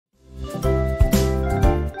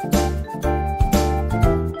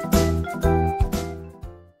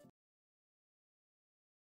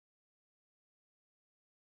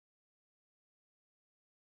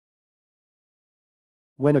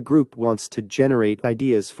When a group wants to generate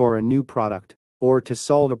ideas for a new product or to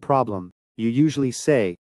solve a problem, you usually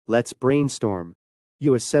say, "Let's brainstorm."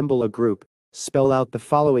 You assemble a group, spell out the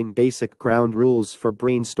following basic ground rules for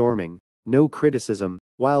brainstorming: no criticism,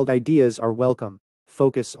 wild ideas are welcome,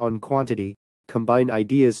 focus on quantity, combine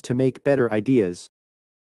ideas to make better ideas.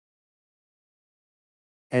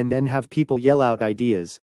 And then have people yell out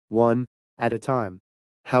ideas, one at a time.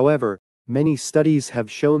 However, many studies have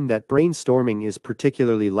shown that brainstorming is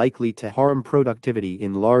particularly likely to harm productivity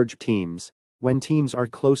in large teams, when teams are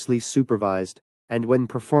closely supervised, and when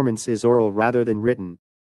performance is oral rather than written.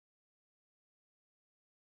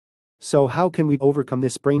 So how can we overcome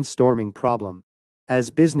this brainstorming problem? As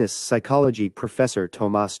business psychology professor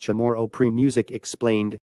Tomas Chamorro-Premuzic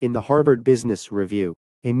explained in the Harvard Business Review,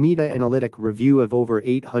 a meta-analytic review of over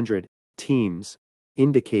 800 teams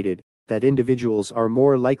indicated that individuals are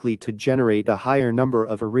more likely to generate a higher number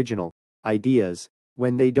of original ideas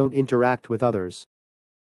when they don't interact with others.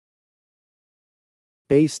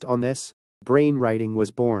 Based on this, brainwriting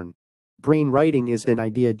was born. Brainwriting is an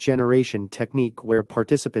idea generation technique where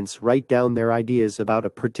participants write down their ideas about a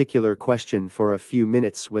particular question for a few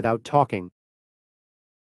minutes without talking.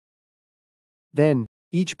 Then,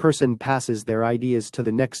 each person passes their ideas to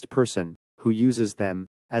the next person, who uses them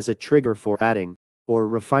as a trigger for adding or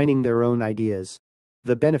refining their own ideas.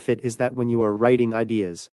 The benefit is that when you are writing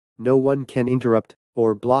ideas, no one can interrupt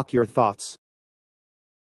or block your thoughts.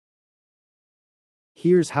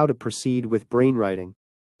 Here's how to proceed with brainwriting.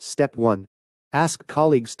 Step 1. Ask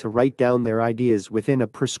colleagues to write down their ideas within a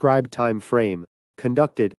prescribed time frame,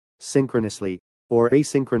 conducted synchronously or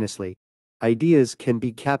asynchronously. Ideas can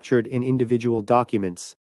be captured in individual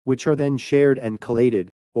documents, which are then shared and collated,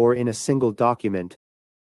 or in a single document.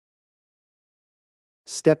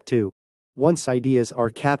 Step 2. Once ideas are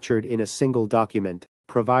captured in a single document,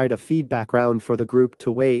 provide a feedback round for the group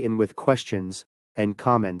to weigh in with questions and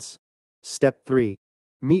comments. Step 3.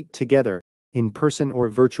 Meet together, in person or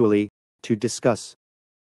virtually, to discuss.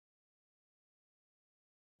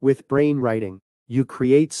 With brainwriting, you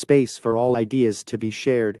create space for all ideas to be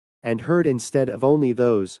shared and heard instead of only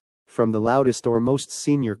those from the loudest or most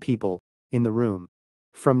senior people in the room.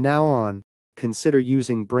 From now on, consider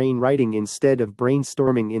using brainwriting instead of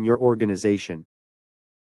brainstorming in your organization.